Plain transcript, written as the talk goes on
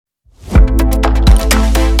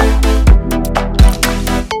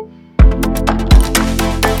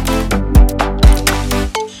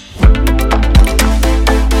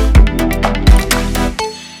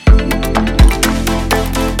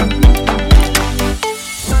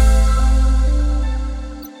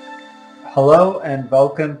Hello and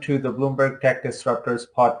welcome to the Bloomberg Tech Disruptors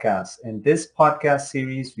podcast. In this podcast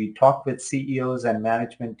series, we talk with CEOs and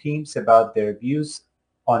management teams about their views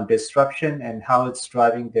on disruption and how it's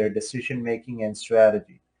driving their decision-making and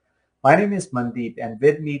strategy. My name is Mandeep, and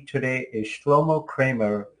with me today is Shlomo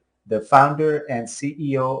Kramer, the founder and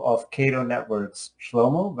CEO of Cato Networks.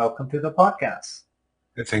 Shlomo, welcome to the podcast.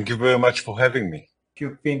 Thank you very much for having me.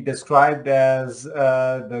 You've been described as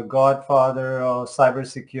the godfather of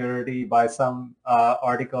cybersecurity by some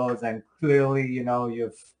articles, and clearly,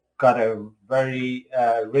 you've got a very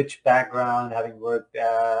rich background, having worked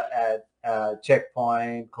at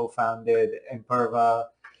Checkpoint, co-founded Imperva.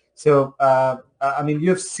 So,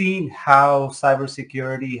 you've seen how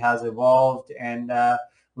cybersecurity has evolved, and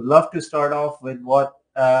would love to start off with what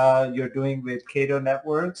you're doing with Cato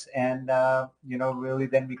Networks, and really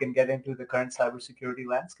then we can get into the current cybersecurity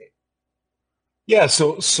landscape. Yeah,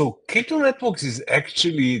 so Cato Networks is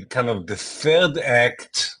actually kind of the third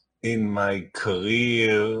act in my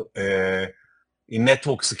career in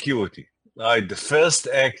network security. Right, the first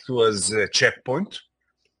act was Checkpoint,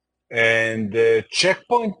 and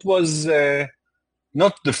Checkpoint was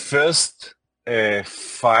not the first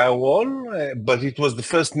firewall, but it was the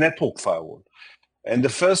first network firewall, and the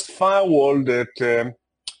first firewall that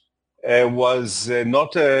was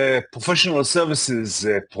not a professional services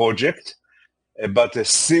project, but a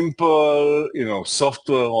simple,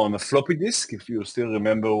 software on a floppy disk, if you still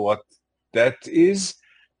remember what that is,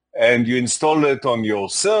 and you install it on your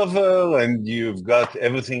server, and you've got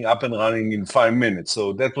everything up and running in 5 minutes.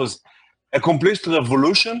 So that was a complete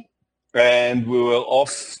revolution, and we were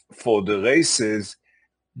off for the races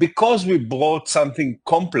because we brought something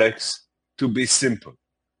complex to be simple.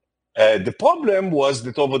 The problem was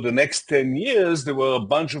that over the next 10 years, there were a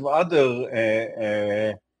bunch of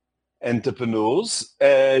other entrepreneurs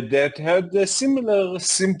that had similar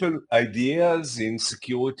simple ideas in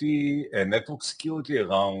security and network security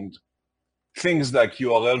around things like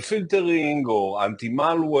URL filtering or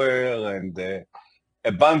anti-malware and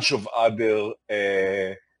a bunch of other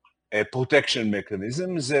protection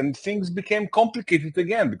mechanisms. And things became complicated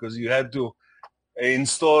again because you had to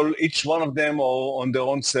install each one of them on their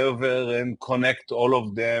own server and connect all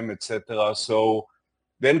of them, etc. So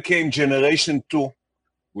then came generation 2,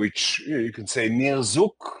 which you can say near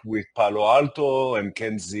Zook with Palo Alto and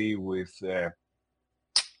Kenzie with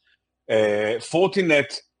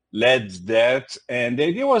Fortinet led that. And the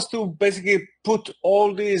idea was to basically put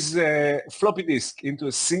all these floppy disks into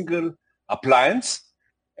a single appliance.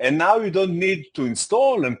 And now you don't need to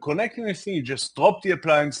install and connect anything. You just drop the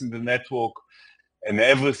appliance in the network and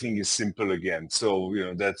everything is simple again. So,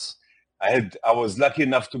 I was lucky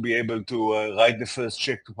enough to be able to write the first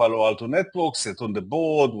check to Palo Alto Networks, sit on the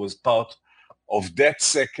board, was part of that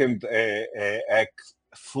second act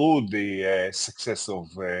through the success of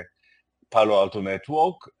Palo Alto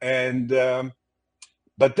Network. And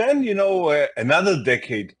but then, another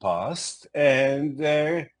decade passed, and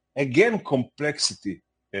again, complexity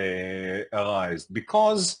arose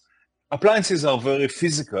because appliances are very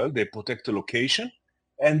physical. They protect the location,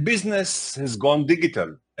 and business has gone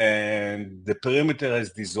digital, and the perimeter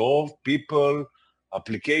has dissolved. People,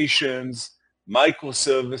 applications,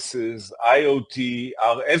 microservices, IoT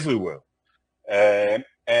are everywhere.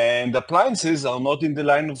 And appliances are not in the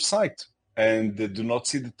line of sight, and they do not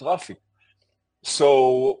see the traffic.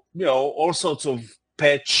 So, all sorts of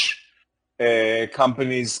patch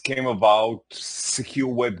companies came about, secure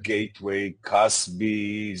web gateway,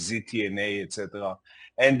 CASB, ZTNA, etc.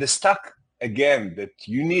 And the stack, again, that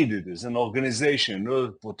you needed as an organization in order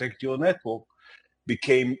to protect your network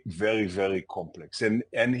became very, very complex.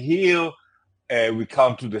 And here we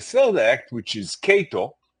come to the third act, which is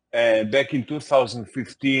Cato. And back in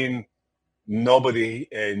 2015, nobody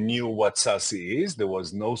knew what SASE is. There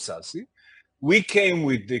was no SASE. We came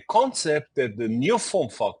with the concept that the new form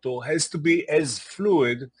factor has to be as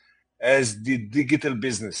fluid as the digital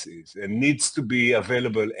business is and needs to be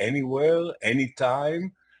available anywhere,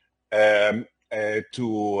 anytime, to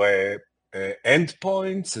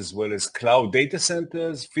endpoints as well as cloud data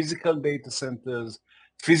centers, physical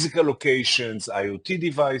locations, IoT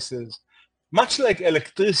devices. Much like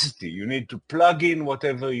electricity, you need to plug in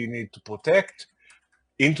whatever you need to protect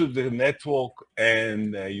into the network,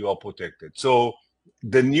 and you are protected. So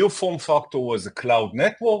the new form factor was a cloud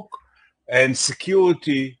network, and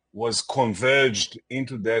security was converged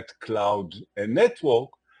into that cloud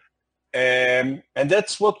network. And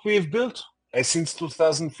that's what we've built since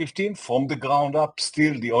 2015 from the ground up,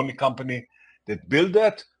 still the only company that built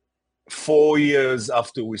that. 4 years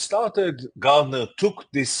after we started, Gartner took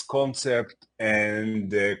this concept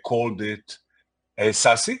and called it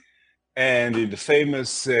SASE. And in the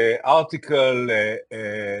famous article,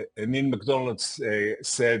 Neil McDonald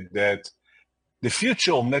said that the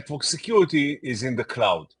future of network security is in the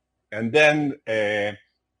cloud. And then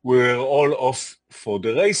we're all off for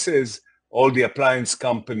the races. All the appliance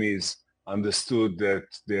companies understood that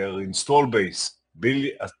their install base,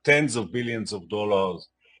 tens of billions of dollars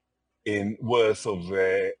in worth of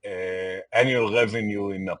annual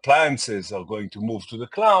revenue in appliances are going to move to the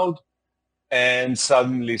cloud. And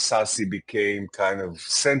suddenly SASE became kind of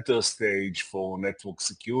center stage for network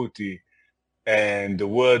security and the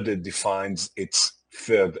word that defines its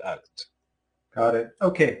third act. Got it.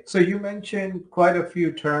 Okay, so you mentioned quite a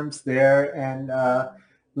few terms there, and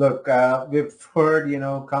look, we've heard,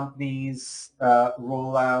 companies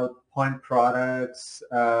roll out point products,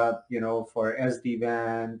 for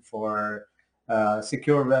SD-WAN, for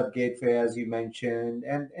secure web gateway, as you mentioned,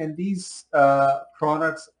 and these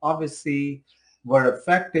products obviously were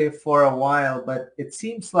effective for a while, but it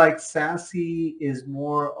seems like SASE is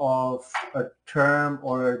more of a term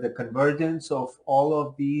or the convergence of all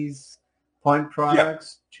of these point Yeah,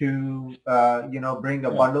 products to bring a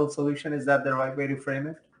yeah. bundle solution. Is that the right way to frame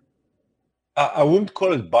it? I wouldn't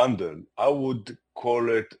call it bundle. I would call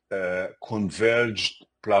it a converged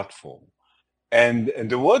platform. And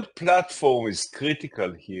the word platform is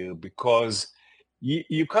critical here because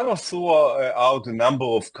you kind of threw out a number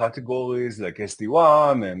of categories like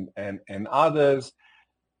SD-WAN and others.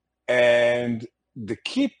 And the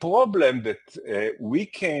key problem that we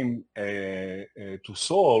came to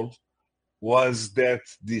solve was that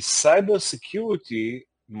the cybersecurity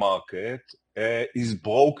market is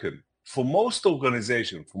broken for most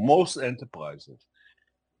organizations, for most enterprises.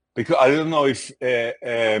 Because I don't know if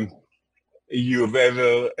you've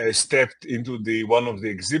ever stepped into one of the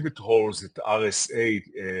exhibit halls at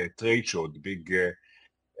RSA trade show, the big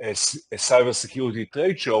cybersecurity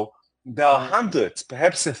trade show. There are Right. hundreds,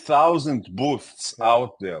 perhaps 1,000 booths Yeah.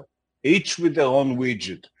 out there, each with their own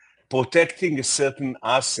widget, protecting a certain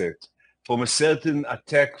asset from a certain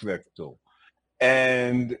attack vector.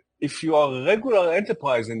 And if you are a regular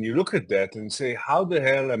enterprise and you look at that and say, how the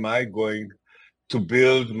hell am I going to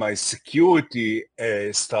build my security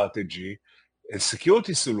strategy, a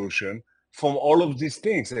security solution from all of these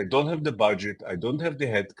things? I don't have the budget, I don't have the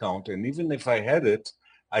headcount, and even if I had it,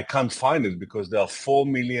 I can't find it because there are 4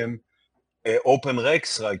 million open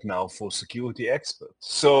recs right now for security experts.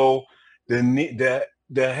 So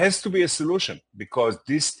there has to be a solution because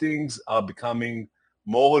these things are becoming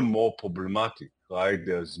more and more problematic, right?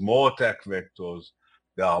 There's more attack vectors.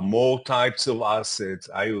 There are more types of assets,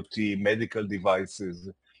 IoT, medical devices,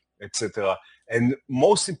 etc. And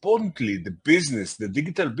most importantly, the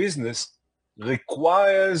digital business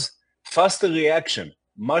requires faster reaction,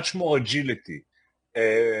 much more agility,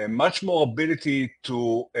 much more ability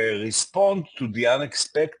to respond to the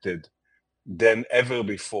unexpected than ever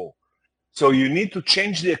before. So you need to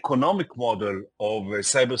change the economic model of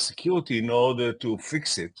cybersecurity in order to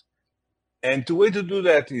fix it. And the way to do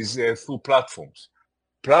that is through platforms.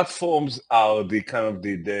 Platforms are the kind of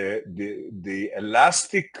the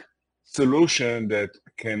elastic solution that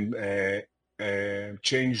can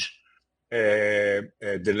change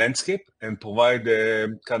the landscape and provide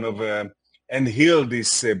kind of and heal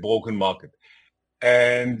this broken market.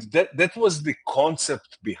 And that was the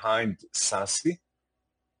concept behind SASE.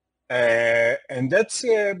 And that's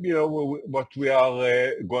what we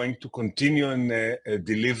are going to continue and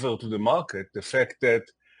deliver to the market. The fact that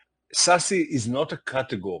SASE is not a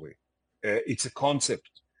category; it's a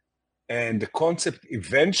concept, and the concept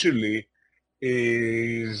eventually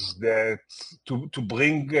is that to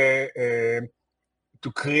bring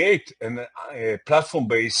to create a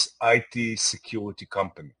platform-based IT security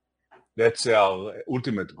company. That's our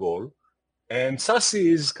ultimate goal. And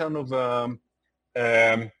SASE is kind of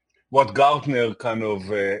what Gartner kind of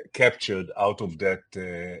captured out of that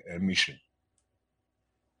mission.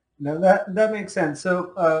 No, that makes sense.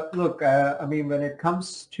 So, look, I mean, when it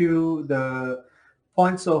comes to the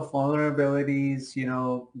points of vulnerabilities,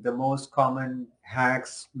 the most common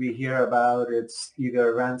hacks we hear about, it's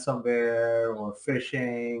either ransomware or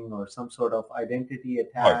phishing or some sort of identity Right.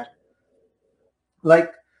 attack.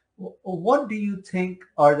 Like, what do you think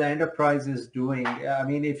are the enterprises doing? I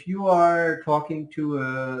mean, if you are talking to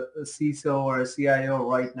a CISO or a CIO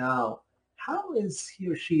right now, how is he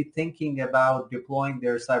or she thinking about deploying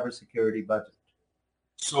their cybersecurity budget?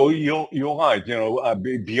 So you're right.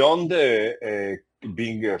 Beyond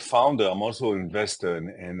being a founder, I'm also an investor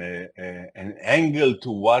and an angle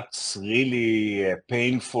to what's really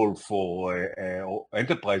painful for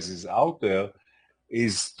enterprises out there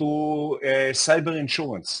is through cyber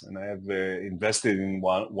insurance. And I have invested in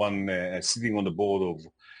one sitting on the board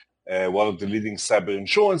of one of the leading cyber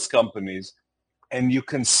insurance companies. And you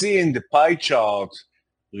can see in the pie chart,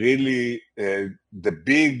 really the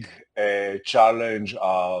big challenge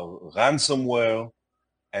are ransomware,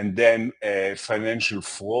 and then financial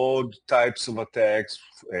fraud types of attacks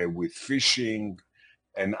with phishing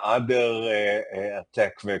and other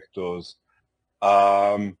attack vectors.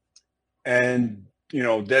 And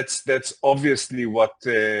that's obviously what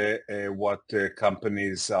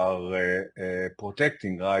companies are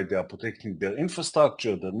protecting, right? They are protecting their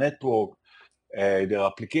infrastructure, their network, their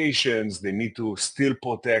applications. They need to still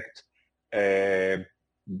protect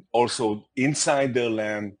also inside their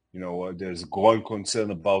land. There's growing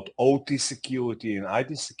concern about OT security and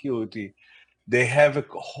IT security. They have a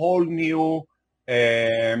whole new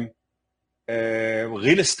real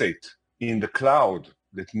estate in the cloud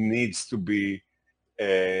that needs to be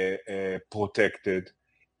protected,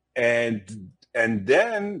 and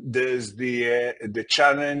then there's the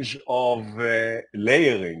challenge of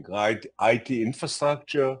layering, right? IT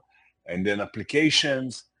infrastructure, and then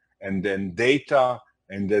applications, and then data,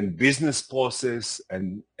 and then business process,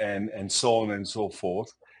 and so on and so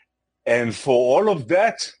forth. And for all of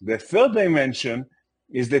that, the third dimension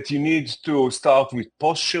is that you need to start with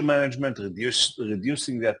posture management,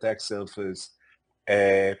 reducing the attack surface,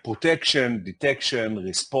 protection, detection,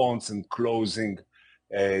 response, and closing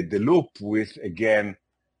the loop with, again,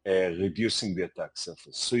 reducing the attack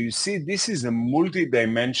surface. So you see, this is a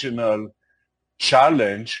multi-dimensional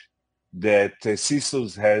challenge that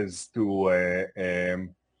CISOs has to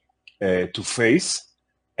face.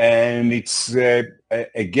 And it's,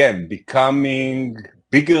 again, becoming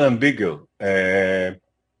bigger and bigger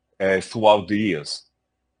throughout the years.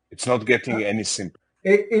 It's not getting any simpler.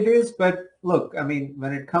 It is, but look, I mean,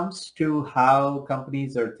 when it comes to how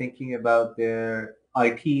companies are thinking about their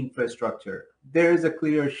IT infrastructure, there is a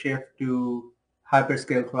clear shift to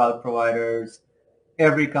hyperscale cloud providers.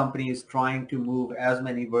 Every company is trying to move as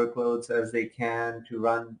many workloads as they can to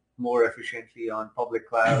run more efficiently on public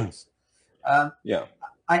clouds. Yeah.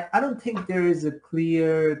 I don't think there is a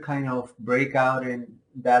clear kind of breakout in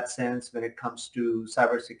that sense when it comes to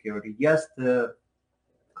cybersecurity. Yes, the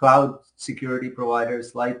cloud security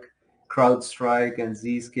providers like CrowdStrike and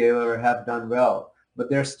Zscaler have done well, but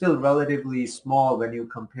they're still relatively small when you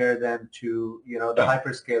compare them to, the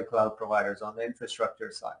hyperscale cloud providers on the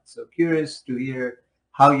infrastructure side. So curious to hear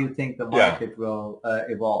how you think the market will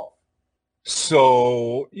evolve.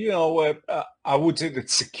 So, I would say that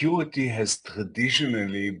security has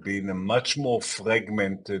traditionally been a much more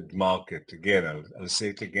fragmented market. Again, I'll say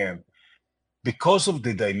it again. Because of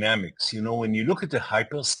the dynamics, when you look at the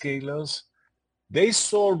hyperscalers, they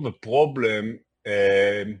solve a problem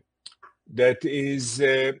that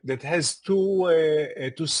has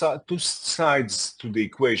two sides to the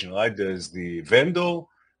equation, right? There's the vendor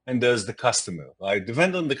and there's the customer, right? The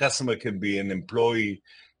vendor and the customer can be an employee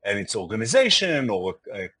and its organization, or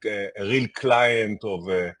a real client of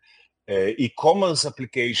a e-commerce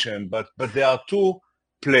application, but there are two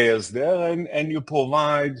players there, and you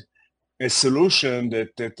provide a solution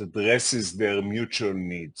that addresses their mutual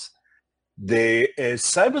needs. The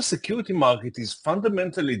cybersecurity market is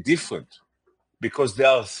fundamentally different because there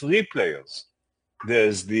are three players.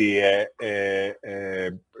 There's the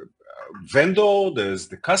vendor, there's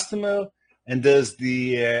the customer, and there's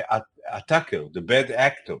the attacker, the bad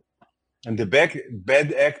actor. And the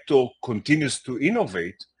bad actor continues to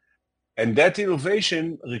innovate, and that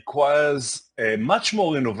innovation requires much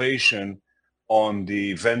more innovation on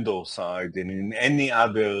the vendor side than in any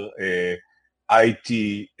other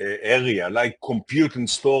IT area, like compute and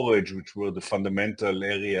storage, which were the fundamental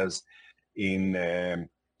areas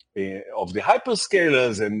of the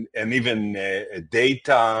hyperscalers, and even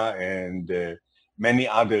data and many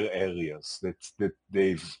other areas that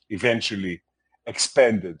they've eventually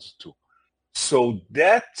expanded to. So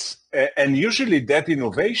that, and usually that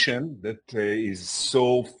innovation that is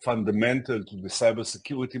so fundamental to the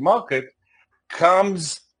cybersecurity market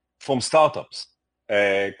comes from startups,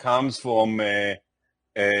 comes from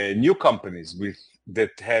new companies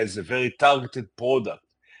that has a very targeted product.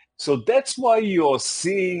 So that's why you're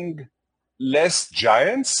seeing less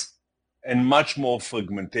giants and much more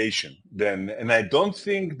fragmentation and I don't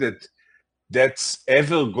think that's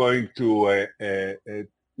ever going to,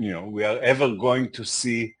 we are ever going to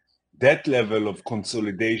see that level of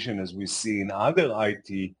consolidation as we see in other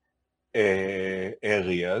IT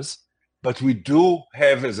areas. But we do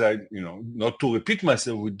have, as not to repeat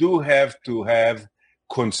myself, we do have to have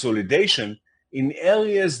consolidation in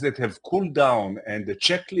areas that have cooled down and the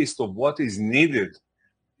checklist of what is needed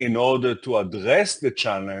in order to address the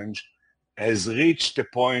challenge has reached a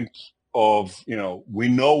point of, we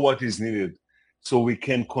know what is needed, so we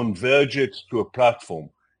can converge it to a platform,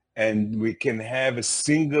 and we can have a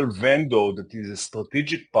single vendor that is a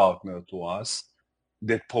strategic partner to us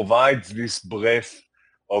that provides this breadth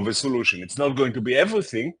of a solution. It's not going to be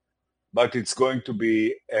everything, but it's going to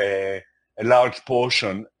be a large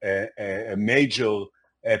portion, a major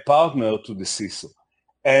partner to the CISO.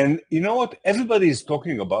 And you know what? Everybody is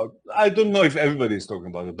talking about, I don't know if everybody is talking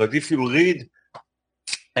about it, but if you read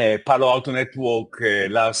Palo Alto Network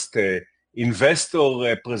last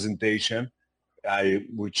investor presentation,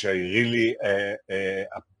 which I really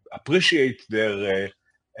appreciate their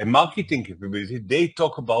marketing capability, they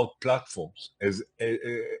talk about platforms as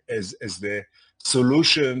the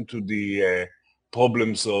solution to the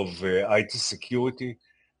problems of IT security.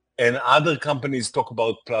 And other companies talk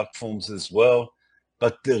about platforms as well.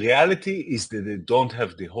 But the reality is that they don't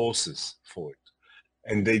have the horses for it.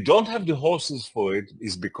 And they don't have the horses for it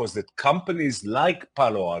is because that companies like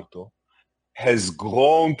Palo Alto has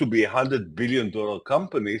grown to be $100 billion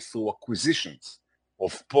company through acquisitions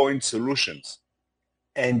of point solutions.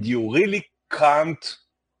 And you really can't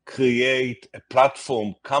create a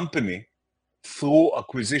platform company through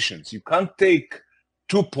acquisitions. You can't take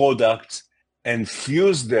two products and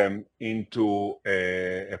fuse them into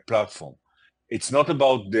a platform. It's not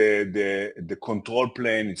about the control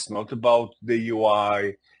plane. It's not about the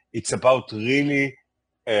UI. It's about really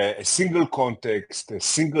a single context, a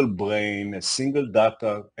single brain, a single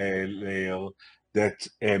data layer that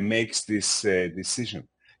makes this decision.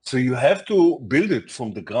 So you have to build it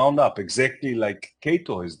from the ground up, exactly like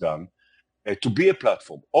Cato has done, to be a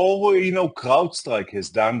platform. Or, CrowdStrike has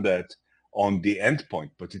done that on the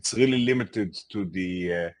endpoint, but it's really limited to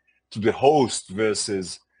the host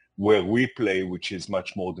versus where we play, which is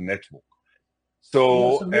much more the network.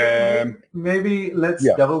 So, maybe let's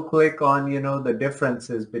double click on, the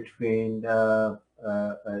differences between a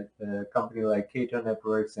company like Cato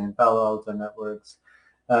Networks and Palo Alto Networks.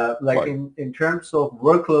 In terms of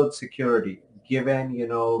workload security, given,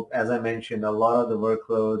 as I mentioned, a lot of the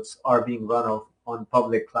workloads are being run on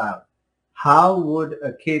public cloud. How would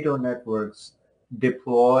a Cato Networks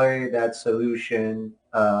deploy that solution,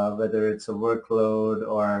 whether it's a workload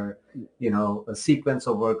or, a sequence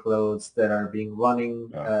of workloads that are being running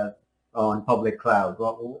on public cloud?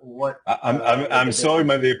 I'm sorry,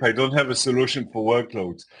 Mandeep, I don't have a solution for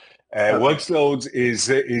workloads. Workloads is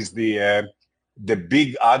the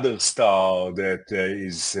big other star that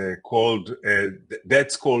is called,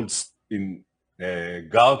 that's called in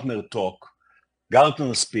Gartner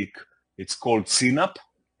speak, it's called CNAPP.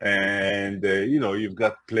 And, you've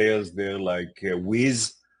got players there like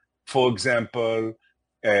Wiz, for example,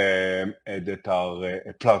 that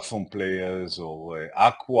are platform players, or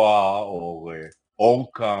Aqua, or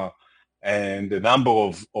Orca, and a number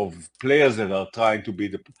of players that are trying to be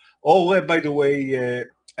by the way,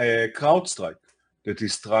 CrowdStrike, that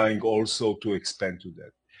is trying also to expand to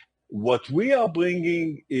that. What we are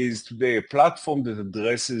bringing is today a platform that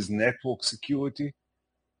addresses network security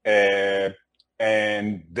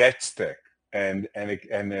and that stack, and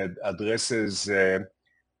it addresses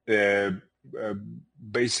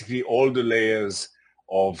basically all the layers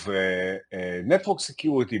of network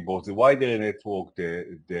security, both the wide area network,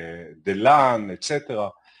 the LAN,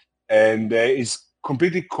 etc., and is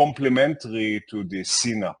completely complementary to the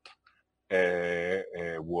CNAPP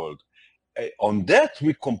world. On that,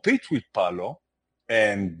 we compete with Palo,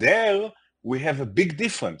 and there we have a big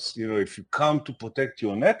difference. If you come to protect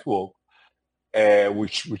your network,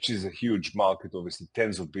 which is a huge market, obviously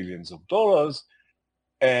tens of billions of dollars,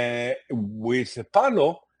 with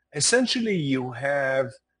Palo, essentially you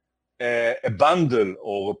have a bundle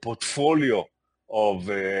or a portfolio of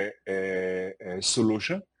a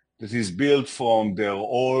solution that is built from their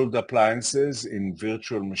old appliances in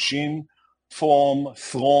virtual machine form,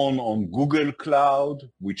 thrown on Google Cloud,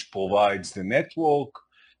 which provides the network,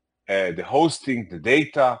 the hosting, the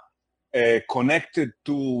data, connected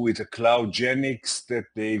with a CloudGenix that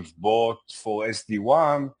they've bought for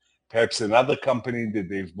SD-WAN, perhaps another company that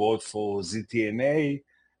they've bought for ZTNA,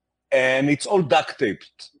 and it's all duct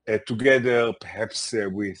taped together, perhaps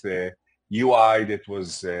with a UI that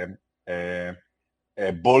was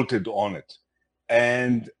bolted on it.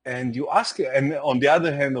 And you ask, and on the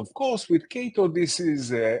other hand, of course, with Cato, this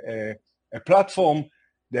is a platform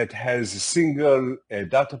that has a single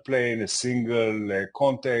data plane, a single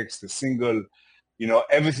context, a single,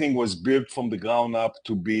 everything was built from the ground up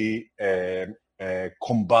to be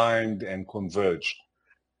combined and converged.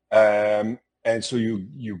 And so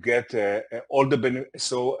you get all the benefits.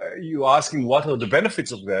 So you're asking what are the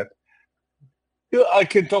benefits of that? I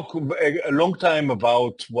can talk a long time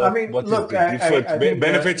about I what mean, is look, the different I think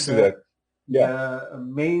benefits to that. Yeah, the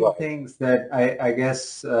main right. things that I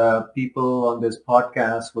guess people on this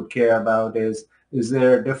podcast would care about is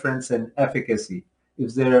there a difference in efficacy?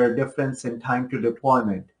 Is there a difference in time to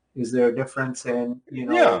deployment? Is there a difference in,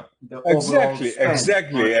 Yeah, the overall exactly, spend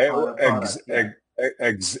exactly, on a product? Yeah.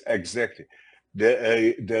 exactly.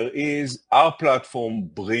 There is our platform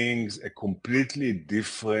brings a completely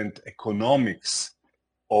different economics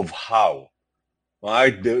of how.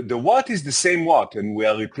 Right? The what is the same what, and we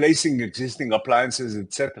are replacing existing appliances,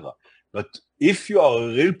 etc. But if you are a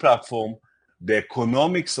real platform, the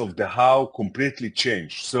economics of the how completely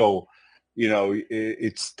change. So,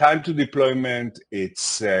 it's time to deployment,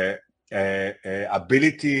 it's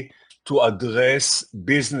ability to address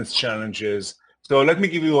business challenges. So let me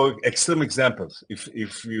give you extreme examples,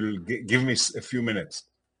 if you'll give me a few minutes.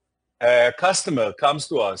 A customer comes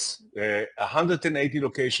to us, 180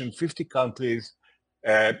 locations, 50 countries,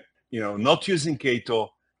 uh, not using Cato,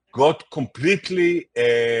 got completely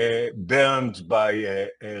burned by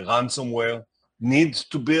ransomware, needs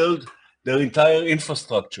to build their entire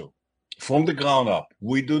infrastructure from the ground up.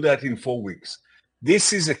 We do that in 4 weeks.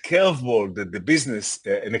 This is a curveball that the business,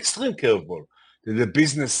 an extreme curveball that the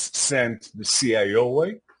business sent the CIO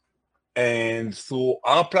way. And through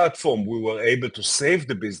our platform, we were able to save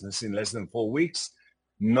the business in less than 4 weeks.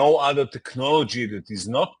 No other technology that is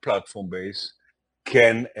not platform-based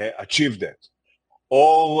can achieve that.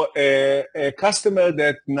 Or a customer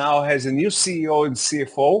that now has a new CEO and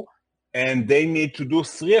CFO, and they need to do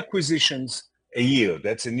 3 acquisitions a year.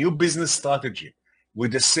 That's a new business strategy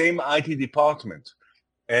with the same IT department.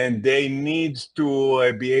 And they need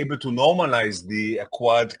to be able to normalize the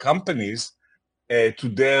acquired companies to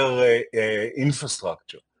their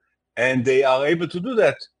infrastructure. And they are able to do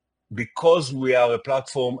that because we are a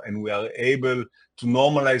platform and we are able to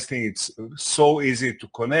normalize things. It's so easy to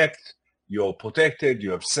connect. You're protected.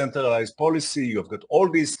 You have centralized policy. You've got all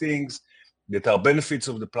these things that are benefits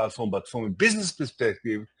of the platform. But from a business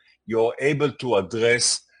perspective, you're able to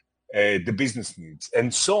address the business needs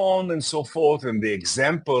and so on and so forth. And the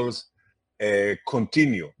examples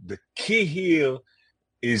continue. The key here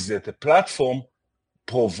is that the platform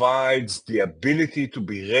provides the ability to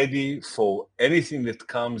be ready for anything that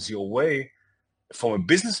comes your way from a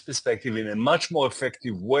business perspective in a much more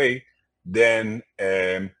effective way than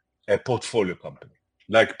a portfolio company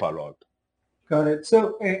like Palo Alto. Got it.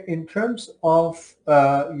 So in terms of,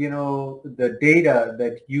 the data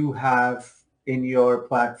that you have in your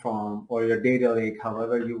platform or your data lake,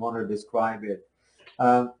 however you want to describe it,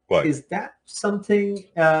 Right. is that something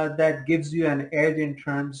that gives you an edge in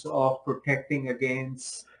terms of protecting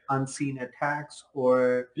against unseen attacks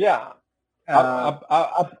or? Yeah. Uh,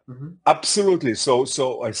 mhm. Absolutely.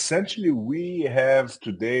 So essentially, we have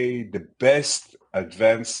today the best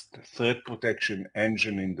advanced threat protection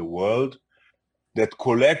engine in the world that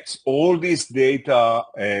collects all this data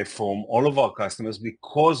from all of our customers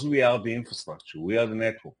because we are the infrastructure, we are the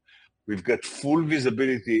network. We've got full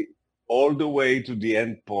visibility all the way to the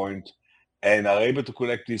endpoint and are able to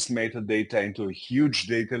collect this metadata into a huge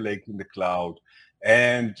data lake in the cloud.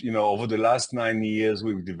 And, over the last 9 years,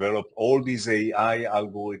 we've developed all these AI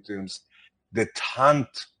algorithms that hunt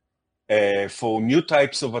for new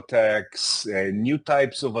types of attacks, new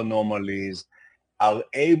types of anomalies, are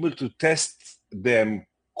able to test them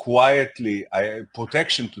quietly,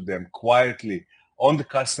 protection to them quietly on the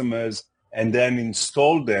customers, and then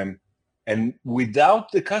install them, and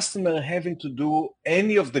without the customer having to do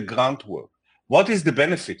any of the grunt work. What is the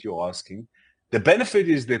benefit, you're asking? The benefit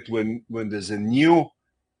is that when there's a new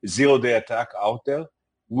zero-day attack out there,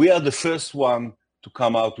 we are the first one to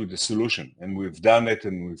come out with a solution, and we've done it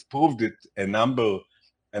and we've proved it a number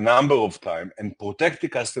of times, and protect the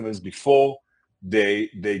customers before they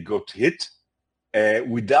got hit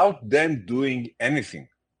without them doing anything,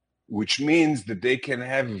 which means that they can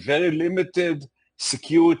have very limited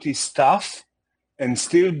security staff and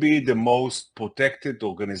still be the most protected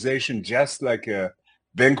organization, just like a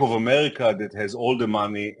Bank of America that has all the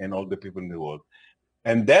money and all the people in the world.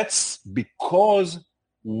 And that's because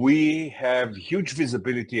we have huge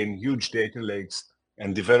visibility and huge data lakes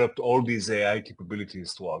and developed all these AI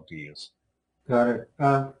capabilities throughout the years. Got it.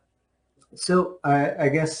 So I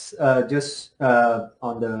guess just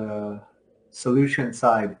on the solution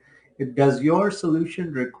side, does your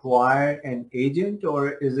solution require an agent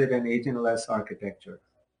or is it an agentless architecture?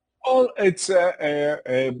 Well, it's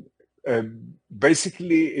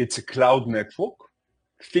basically it's a cloud network.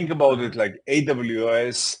 Think about Uh-huh. it like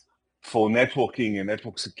AWS. for networking and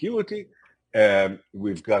network security.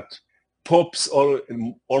 We've got POPs,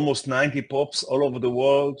 almost 90 POPs all over the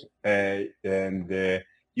world, and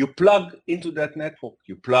you plug into that network.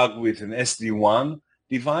 You plug with an SD-WAN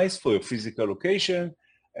device for your physical location.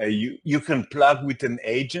 You can plug with an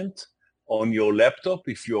agent on your laptop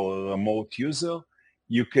if you're a remote user.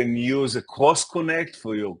 You can use a cross-connect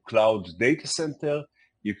for your cloud data center.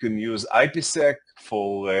 You can use IPsec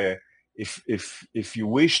for if you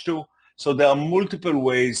wish to. So there are multiple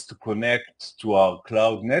ways to connect to our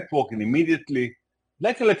cloud network and immediately,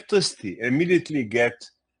 like electricity, immediately get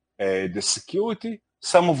the security.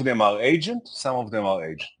 Some of them are agent, some of them are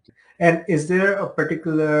agent. And is there a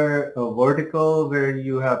particular vertical where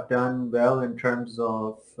you have done well in terms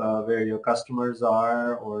of where your customers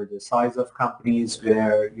are, or the size of companies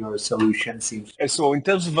where your solution seems? So in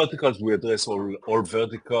terms of verticals, we address all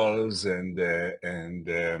verticals, and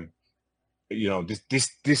you know,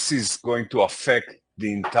 this is going to affect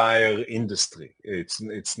the entire industry. It's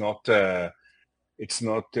not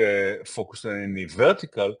focused on any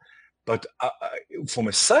vertical, but from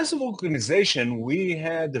a size of organization, we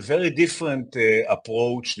had a very different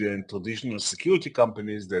approach than traditional security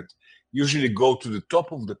companies that usually go to the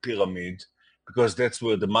top of the pyramid because that's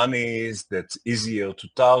where the money is, that's easier to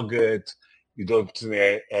target. You don't,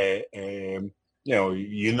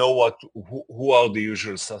 you know who are the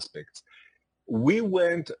usual suspects. We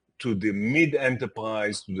went to the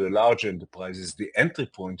mid-enterprise, to the large enterprises, the entry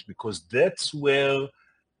point, because that's where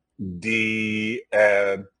the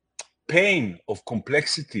pain of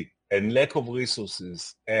complexity and lack of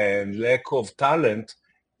resources and lack of talent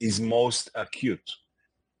is most acute.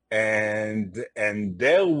 And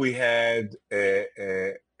there we had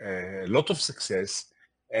a lot of success.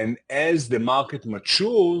 And as the market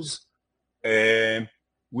matures,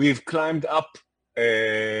 we've climbed up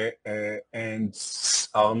and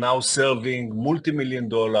are now serving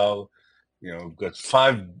multi-million-dollar, we've got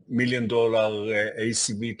 $5 million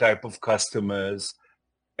ACV type of customers,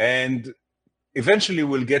 and eventually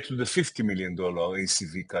we'll get to the $50 million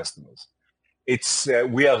ACV customers.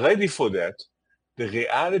 We are ready for that. The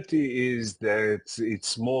reality is that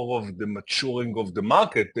it's more of the maturing of the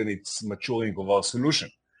market than it's maturing of our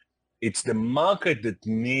solution. It's the market that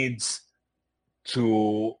needs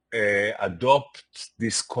to adopt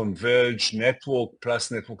this converged network plus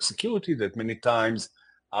network security that many times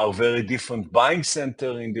are very different buying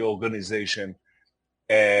center in the organization,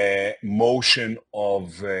 motion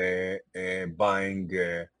of buying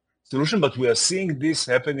solution. But we are seeing this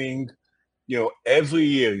happening, every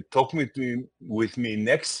year. Talk with me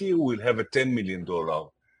next year, we'll have a $10 million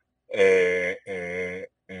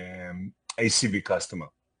ACV customer.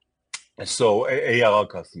 So ARR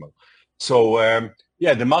customer. So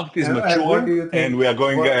the market is maturing, and we are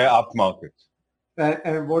going up market.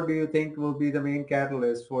 And what do you think will be the main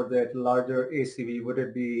catalyst for that larger ACV? Would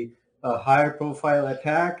it be a higher profile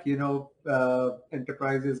attack?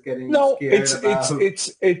 Enterprises getting scared about?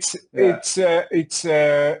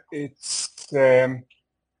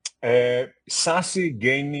 SASE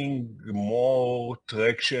gaining more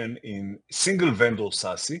traction in single vendor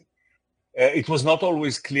SASE. It was not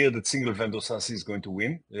always clear that single vendor SASE is going to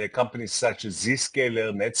win. Companies such as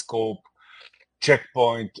Zscaler, Netscope,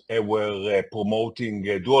 Checkpoint were promoting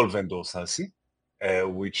dual vendor SASE,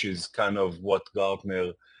 which is kind of what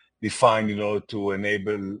Gartner defined, to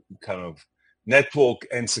enable kind of network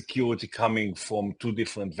and security coming from two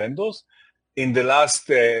different vendors. In the last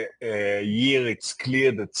year, it's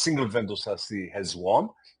clear that single vendor SASE has won,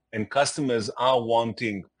 and customers are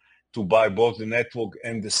wanting to buy both the network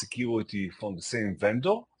and the security from the same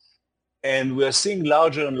vendor. And we're seeing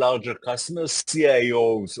larger and larger customers,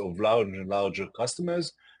 CIOs of larger and larger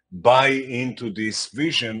customers, buy into this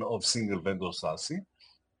vision of single vendor SASE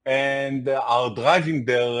and are driving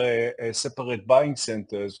their separate buying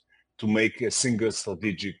centers to make a single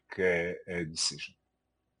strategic decision.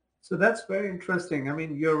 So that's very interesting. I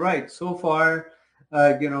mean, you're right. So far,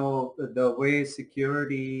 the way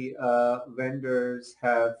security vendors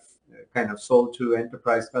have kind of sold to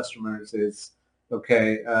enterprise customers is,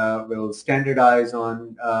 okay, we'll standardize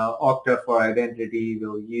on Okta for identity,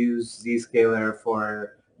 we'll use Zscaler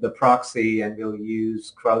for the proxy, and we'll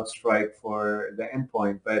use CrowdStrike for the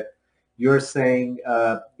endpoint. But you're saying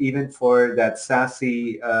even for that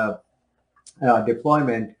SASE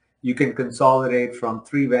deployment, you can consolidate from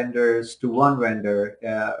 3 vendors to 1 vendor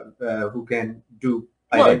who can do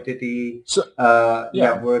identity,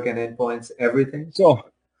 network, and endpoints, everything.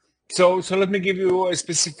 So let me give you a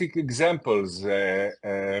specific examples. Say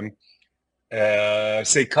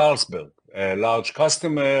Carlsberg. A large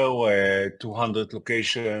customer, 200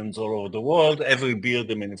 locations all over the world. Every beer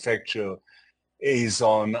they manufacture is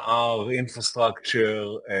on our infrastructure,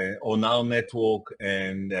 on our network,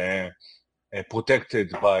 and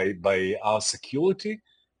protected by our security.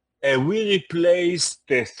 We replaced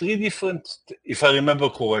the three different, if I remember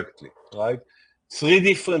correctly, right? Three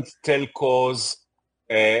different telcos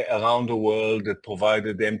around the world that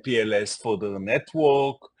provided MPLS for their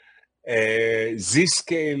network, Zscaler,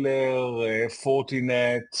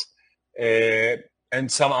 Fortinet,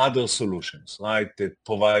 and some other solutions, right, that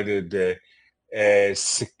provided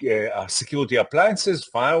security appliances,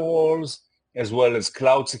 firewalls, as well as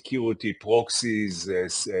cloud security, proxies,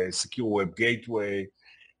 secure web gateway,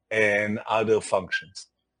 and other functions.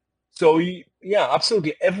 So yeah,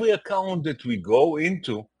 absolutely. Every account that we go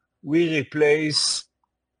into, we replace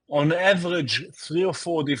on average 3 or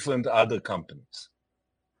 4 different other companies.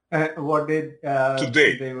 What did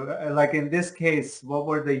Today. they like in this case? What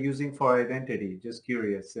were they using for identity? Just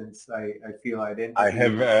curious, since I feel identity.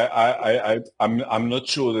 I'm not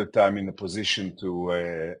sure that I'm in a position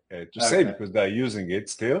to say because they're using it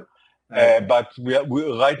still. But we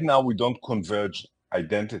right now we don't converge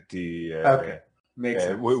identity. Makes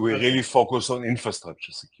sense. We really focus on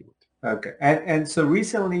infrastructure security. Okay, and so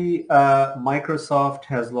recently Microsoft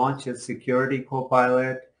has launched its security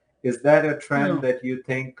copilot. Is that a trend that you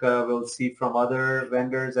think we'll see from other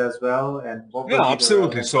vendors as well? And what will be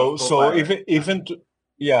absolutely. So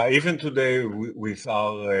even today with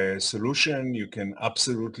our solution, you can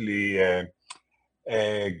absolutely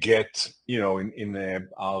get, in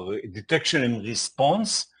our detection and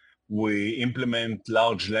response, we implement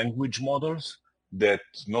large language models that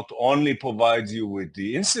not only provides you with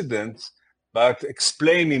the incidents, but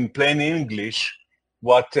explain in plain English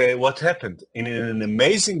what happened. In an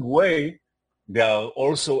amazing way, they are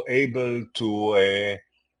also able to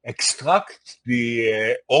extract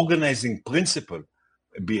the organizing principle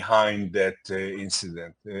behind that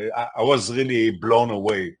incident. I was really blown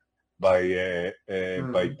away by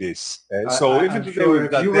this. So even today sure we've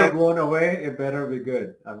if got you that. were blown away, it better be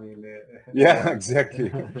good. I mean, Yeah,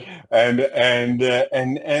 exactly. and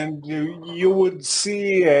you would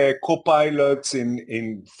see co-pilots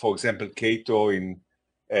in, for example, Cato, in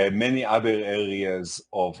many other areas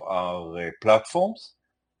of our platforms.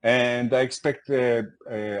 And I expect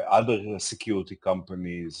other security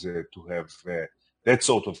companies to have that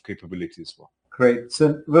sort of capability as well. Great.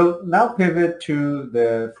 So we'll now pivot to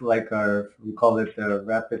we call it the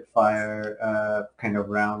rapid fire kind of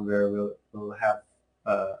round where we'll have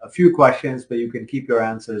a few questions, but you can keep your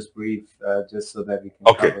answers brief just so that we can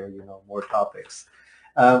cover more topics.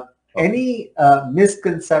 Any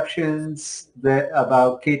misconceptions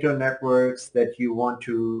about Cato Networks that you want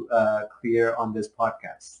to clear on this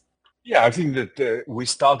podcast? Yeah, I think that we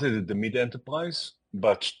started at the mid-enterprise,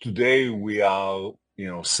 but today we are,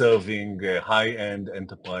 serving high-end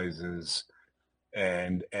enterprises,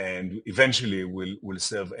 and eventually we'll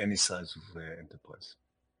serve any size of enterprise.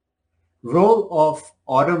 Role of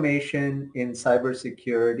automation in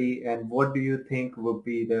cybersecurity, and what do you think would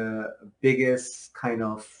be the biggest kind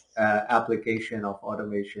of application of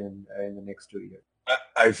automation in the next 2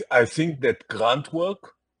 years? I think that grunt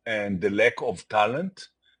work and the lack of talent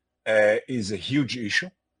is a huge issue,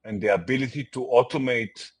 and the ability to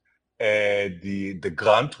automate the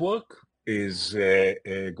grunt work is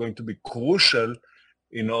going to be crucial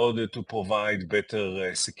in order to provide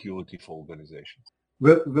better security for organizations.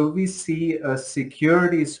 Will we see a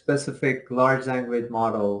security-specific large language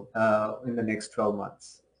model in the next 12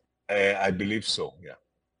 months? I believe so, yeah.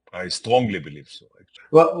 I strongly believe so, actually.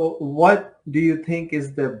 Well, what do you think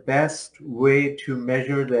is the best way to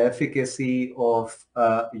measure the efficacy of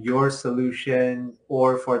your solution,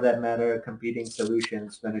 or for that matter, competing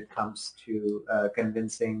solutions when it comes to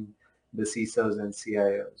convincing the CISOs and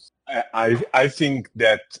CIOs? I think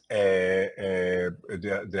that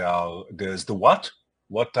there's the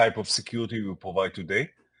what type of security we provide today,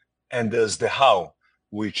 and there's the how,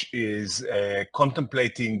 which is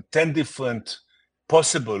contemplating 10 different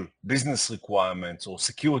possible business requirements or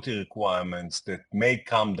security requirements that may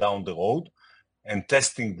come down the road, and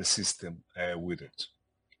testing the system with it.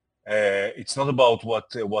 It's not about where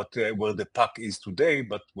the puck is today,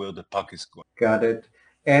 but where the puck is going. Got it.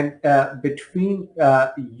 And between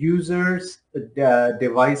users,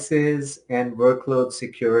 devices, and workload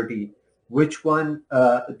security, which one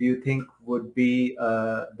do you think would be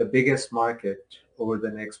the biggest market over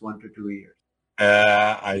the next 1 to 2 years?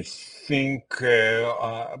 I think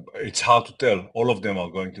it's hard to tell. All of them are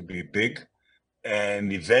going to be big,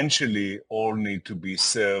 and eventually all need to be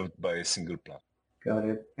served by a single platform. Got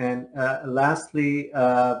it. And lastly,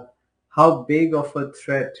 how big of a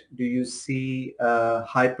threat do you see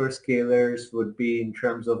hyperscalers would be in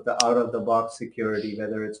terms of the out-of-the-box security,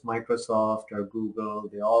 whether it's Microsoft or Google?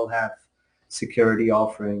 They all have security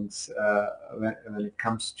offerings. When it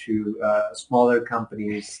comes to smaller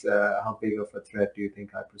companies, how big of a threat do you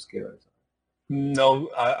think hyperscalers are? No,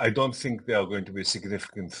 I don't think they are going to be a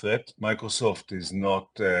significant threat. Microsoft is not,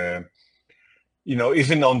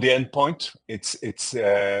 even on the endpoint, it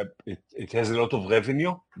has a lot of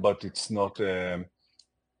revenue, but it's not, but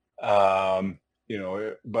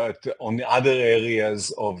on the other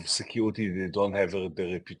areas of security, they don't have the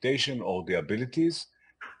reputation or the abilities.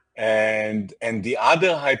 And the other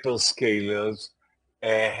hyperscalers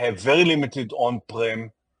have very limited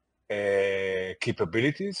on-prem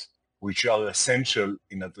capabilities, which are essential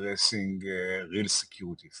in addressing real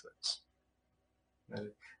security threats.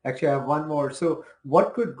 Actually, I have one more. So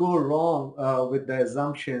what could go wrong with the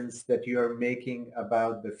assumptions that you're making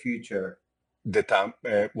about the future?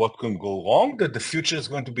 What can go wrong? That the future is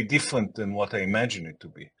going to be different than what I imagine it to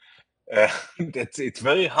be. It's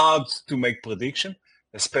very hard to make prediction,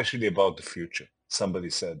 especially about the future. Somebody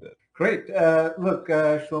said that. Great. Look,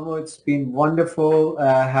 Shlomo, it's been wonderful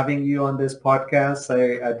having you on this podcast.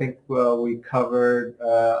 I think we covered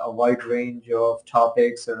a wide range of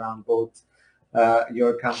topics around both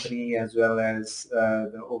your company as well as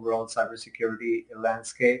the overall cybersecurity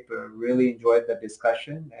landscape. Really enjoyed the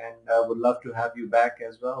discussion, and would love to have you back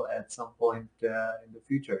as well at some point in the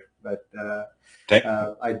future. But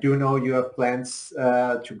I do know you have plans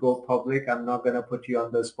to go public. I'm not going to put you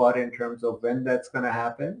on the spot in terms of when that's going to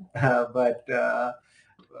happen, but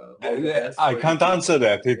all the best I for can't the answer future.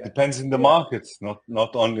 that. It Yeah. depends in the Yeah. markets,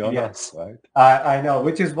 not only on Yeah. us, right? I know,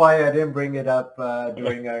 which is why I didn't bring it up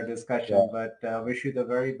during our discussion, Yeah. but wish you the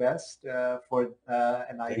very best for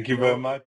an Thank you very IPO. much.